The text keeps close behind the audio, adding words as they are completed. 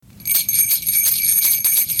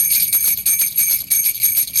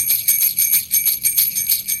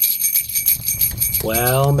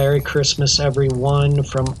Well, Merry Christmas, everyone,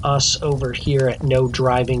 from us over here at No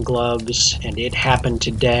Driving Gloves, and it happened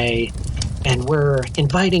today. And we're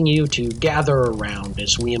inviting you to gather around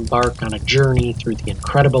as we embark on a journey through the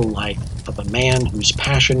incredible life of a man whose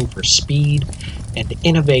passion for speed and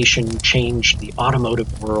innovation changed the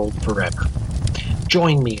automotive world forever.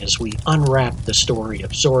 Join me as we unwrap the story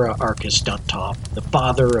of Zora Duntov, the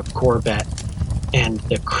father of Corvette, and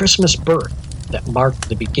the Christmas birth that marked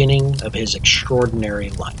the beginning of his extraordinary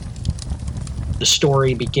life. The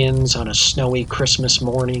story begins on a snowy Christmas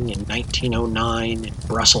morning in 1909 in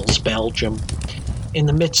Brussels, Belgium. In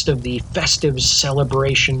the midst of the festive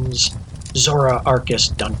celebrations, Zora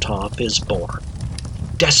Duntov is born.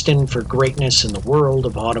 Destined for greatness in the world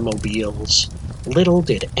of automobiles, little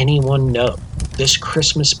did anyone know this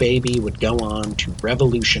Christmas baby would go on to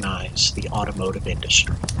revolutionize the automotive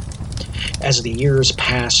industry. As the years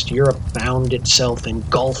passed, Europe found itself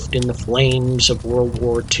engulfed in the flames of World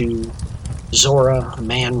War II. Zora, a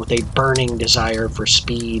man with a burning desire for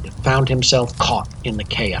speed, found himself caught in the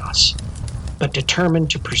chaos. But determined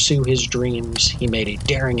to pursue his dreams, he made a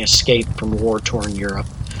daring escape from war-torn Europe,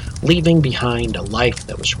 leaving behind a life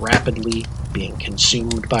that was rapidly being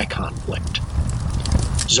consumed by conflict.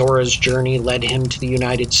 Zora's journey led him to the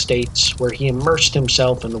United States, where he immersed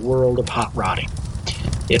himself in the world of hot rodding.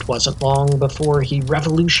 It wasn't long before he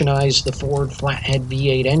revolutionized the Ford flathead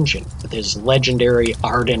V8 engine with his legendary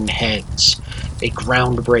Arden heads, a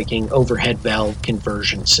groundbreaking overhead valve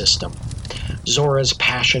conversion system. Zora's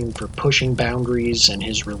passion for pushing boundaries and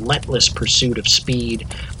his relentless pursuit of speed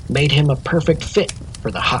made him a perfect fit for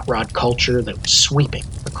the hot rod culture that was sweeping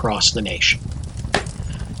across the nation.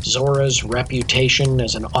 Zora's reputation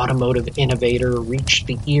as an automotive innovator reached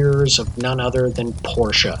the ears of none other than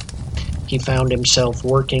Porsche. He found himself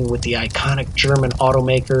working with the iconic German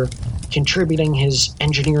automaker, contributing his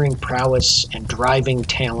engineering prowess and driving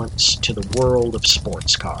talents to the world of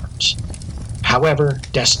sports cars. However,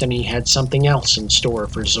 destiny had something else in store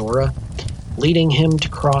for Zora, leading him to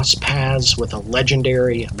cross paths with a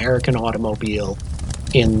legendary American automobile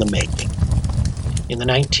in the making. In the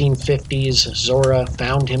 1950s, Zora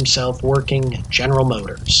found himself working at General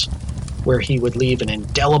Motors, where he would leave an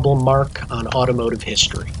indelible mark on automotive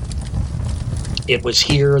history. It was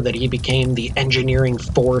here that he became the engineering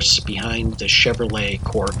force behind the Chevrolet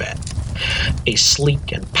Corvette, a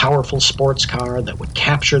sleek and powerful sports car that would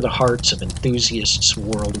capture the hearts of enthusiasts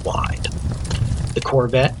worldwide. The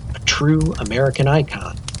Corvette, a true American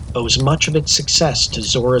icon, owes much of its success to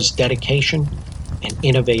Zora's dedication and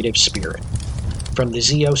innovative spirit. From the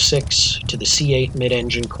Z06 to the C8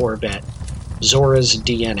 mid-engine Corvette, Zora's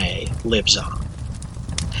DNA lives on.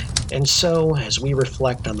 And so, as we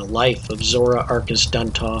reflect on the life of Zora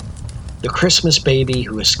Duntov, the Christmas baby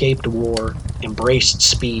who escaped war, embraced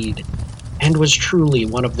speed, and was truly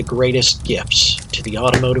one of the greatest gifts to the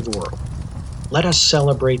automotive world, let us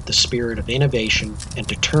celebrate the spirit of innovation and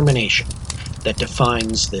determination that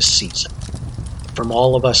defines this season. From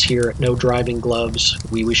all of us here at No Driving Gloves,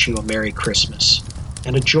 we wish you a Merry Christmas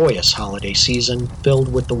and a joyous holiday season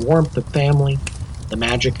filled with the warmth of family, the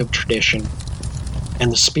magic of tradition,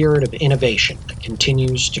 and the spirit of innovation that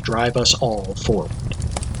continues to drive us all forward.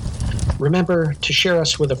 Remember to share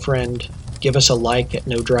us with a friend, give us a like at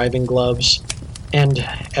No Driving Gloves, and,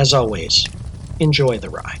 as always, enjoy the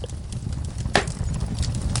ride.